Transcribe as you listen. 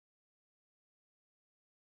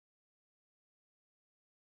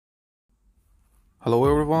Hello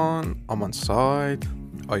everyone, I'm on site.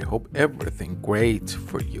 I hope everything great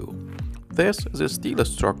for you. This is a steel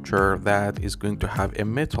structure that is going to have a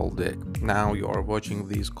metal deck. Now you are watching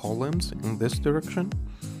these columns in this direction.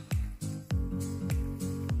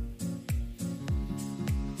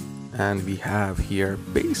 And we have here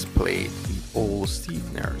base plate with all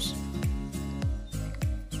stiffeners.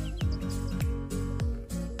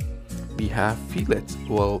 We have fillet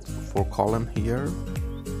weld for column here.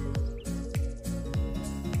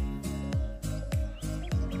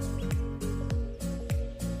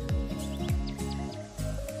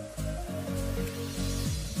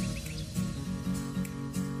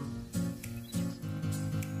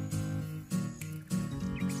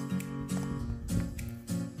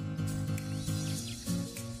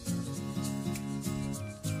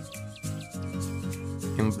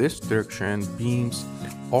 In this direction, beams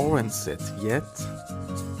aren't set yet.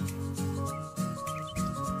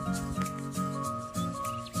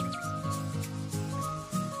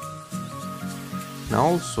 And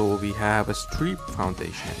also we have a strip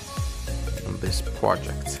foundation in this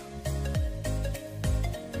project.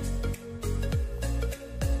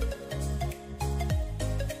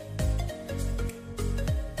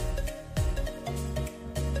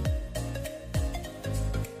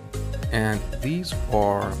 And these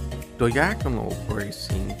are diagonal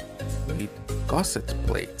bracing with gusset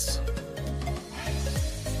plates.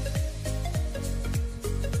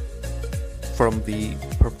 From the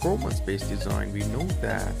performance-based design, we know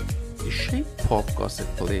that the shape of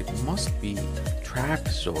gusset plate must be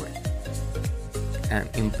trapezoid.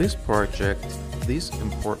 And in this project, this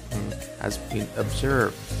important has been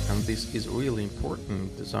observed, and this is really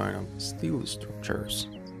important design of steel structures.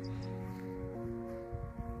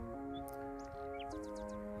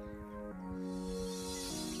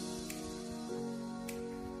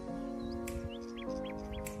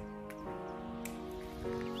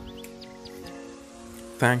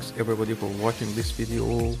 Thanks everybody for watching this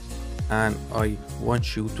video, and I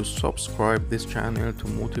want you to subscribe this channel to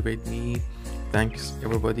motivate me. Thanks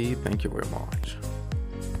everybody, thank you very much.